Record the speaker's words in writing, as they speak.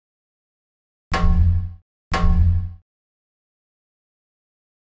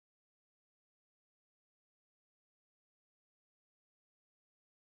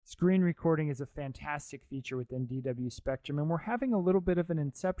Screen recording is a fantastic feature within DW Spectrum, and we're having a little bit of an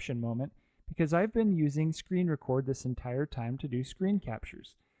inception moment because I've been using screen record this entire time to do screen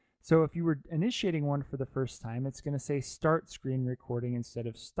captures. So if you were initiating one for the first time, it's going to say start screen recording instead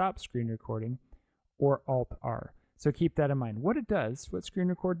of stop screen recording, or Alt-R. So keep that in mind. What screen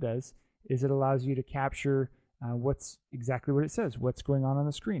record does, is it allows you to capture what's exactly what it says, what's going on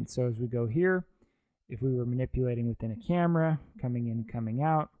the screen. So as we go here, if we were manipulating within a camera, coming in, coming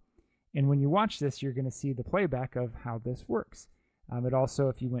out, and when you watch this, you're going to see the playback of how this works. But also,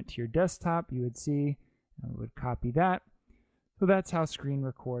 if you went to your desktop, you would see, would copy that. So that's how screen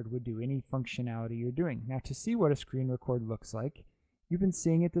record would do any functionality you're doing. Now, to see what a screen record looks like, you've been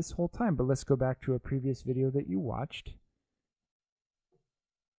seeing it this whole time, but let's go back to a previous video that you watched.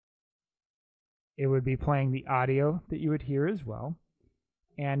 It would be playing the audio that you would hear as well.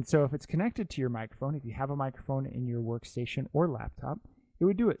 And so if it's connected to your microphone, if you have a microphone in your workstation or laptop, it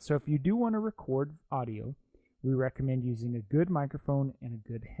would do it. So if you do want to record audio, we recommend using a good microphone and a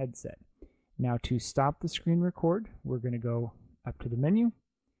good headset. Now to stop the screen record, we're going to go up to the menu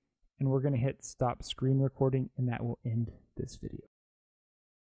and we're going to hit stop screen recording, and that will end this video.